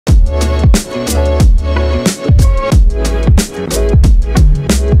What's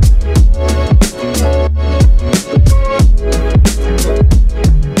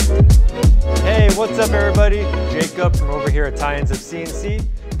up everybody? Jacob from over here at TITANS of CNC.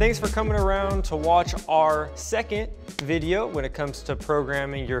 Thanks for coming around to watch our second video when it comes to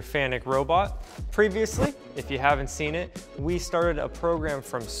programming your Fanuc robot. Previously, if you haven't seen it, we started a program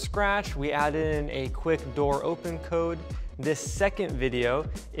from scratch. We added in a quick door open code. This second video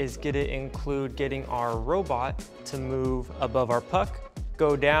is going to include getting our robot to move above our puck,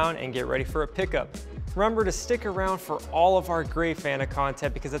 go down, and get ready for a pickup. Remember to stick around for all of our great Fanuc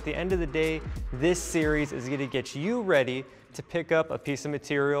content, because at the end of the day, this series is going to get you ready to pick up a piece of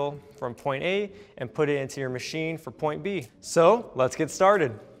material from point A and put it into your machine for point B. So let's get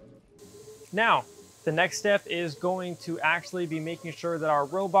started. Now, the next step is going to actually be making sure that our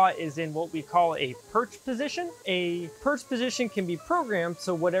robot is in what we call a perch position. A perch position can be programmed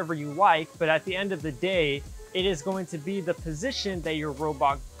to whatever you like, but at the end of the day, it is going to be the position that your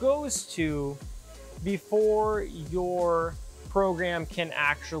robot goes to before your program can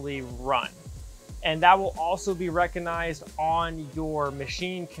actually run. And that will also be recognized on your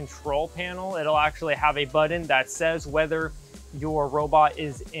machine control panel. It'll actually have a button that says whether your robot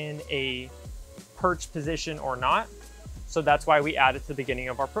is in a perch position or not. So that's why we add it to the beginning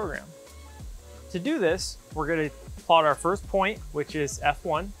of our program. To do this, we're going to plot our first point, which is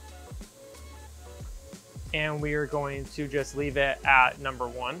F1. And we are going to just leave it at number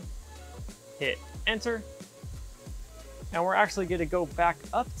 1. Hit enter, and we're actually going to go back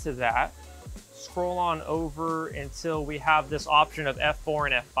up to that, scroll on over until we have this option of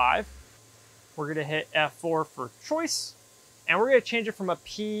F4 and F5. We're going to hit F4 for choice, and we're going to change it from a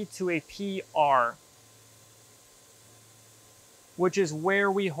P to a PR, which is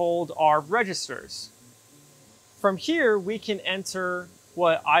where we hold our registers. From here, we can enter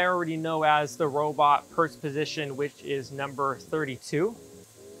what I already know as the robot perch position, which is number 32.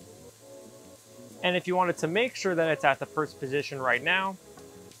 And if you wanted to make sure that it's at the perch position right now,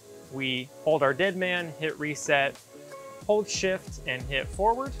 we hold our dead man, hit reset, hold shift, and hit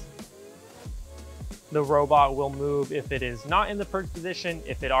forward. The robot will move if it is not in the perch position.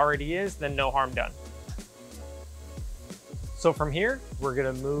 If it already is, then no harm done. So from here, we're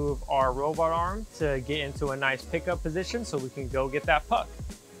gonna move our robot arm to get into a nice pickup position so we can go get that puck.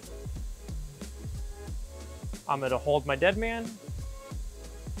 I'm gonna hold my dead man,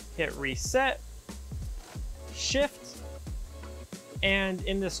 hit reset, shift, and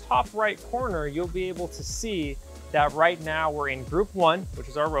in this top right corner, you'll be able to see that right now we're in group 1, which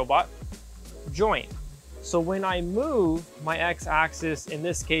is our robot, joint. So when I move, my x-axis in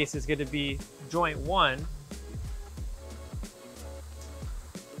this case is going to be joint 1.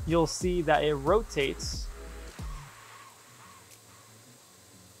 You'll see that it rotates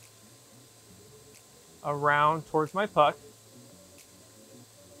around towards my puck.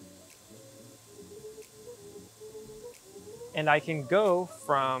 And I can go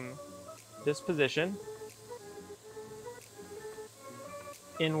from this position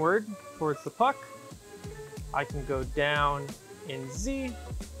inward towards the puck. I can go down in Z,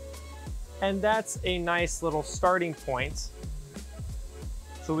 and that's a nice little starting point.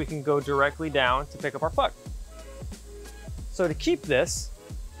 So we can go directly down to pick up our puck. So to keep this,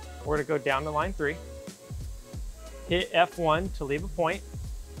 we're gonna go down to line 3, hit F1 to leave a point,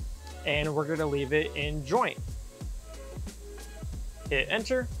 and we're gonna leave it in joint. Hit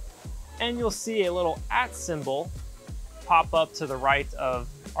enter, and you'll see a little @ symbol pop up to the right of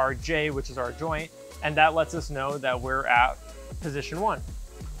our J, which is our joint, and that lets us know that we're at position 1.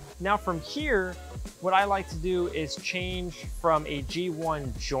 Now from here, what I like to do is change from a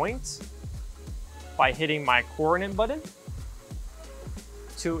G1 joint by hitting my coordinate button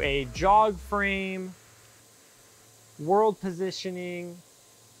to a jog frame, world positioning,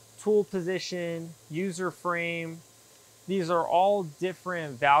 tool position, user frame. These are all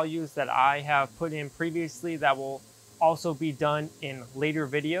different values that I have put in previously that will also be done in later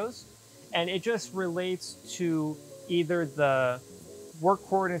videos. And it just relates to either the work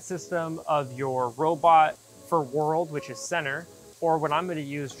coordinate system of your robot for world, which is center, or what I'm going to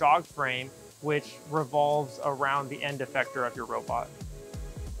use, jog frame, which revolves around the end effector of your robot.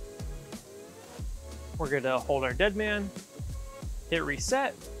 We're going to hold our dead man, hit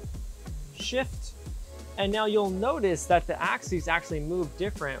reset, shift, and now you'll notice that the axes actually move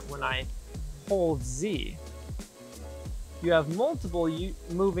different when I hold Z. You have multiple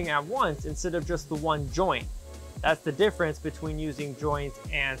moving at once instead of just the one joint. That's the difference between using joint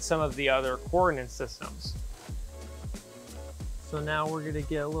and some of the other coordinate systems. So now we're going to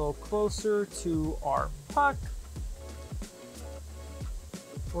get a little closer to our puck.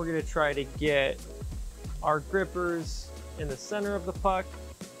 we're gonna try to get our grippers in the center of the puck.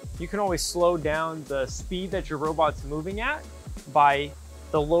 You can always slow down the speed that your robot's moving at by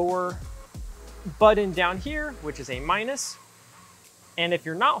the lower button down here, which is a minus. And if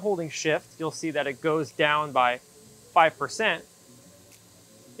you're not holding shift, you'll see that it goes down by 5%.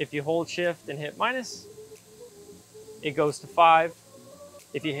 If you hold shift and hit minus, it goes to 5.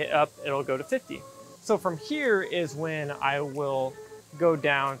 If you hit up, it'll go to 50. So from here is when I will go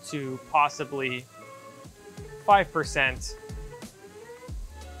down to possibly 5%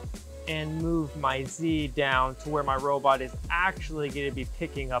 and move my Z down to where my robot is actually going to be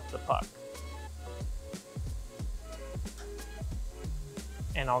picking up the puck.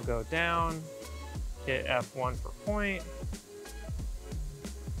 And I'll go down, hit F1 for point,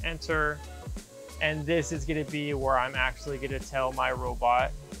 enter, and this is going to be where I'm actually going to tell my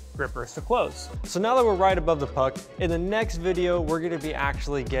robot grippers to close. So now that we're right above the puck, in the next video, we're going to be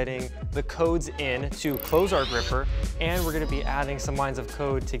actually getting the codes in to close our gripper, and we're going to be adding some lines of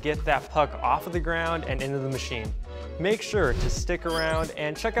code to get that puck off of the ground and into the machine. Make sure to stick around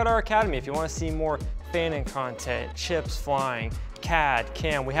and check out our academy if you want to see more Fanuc content, chips flying, CAD,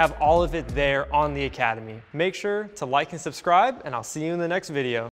 CAM. We have all of it there on the academy. Make sure to like and subscribe, and I'll see you in the next video.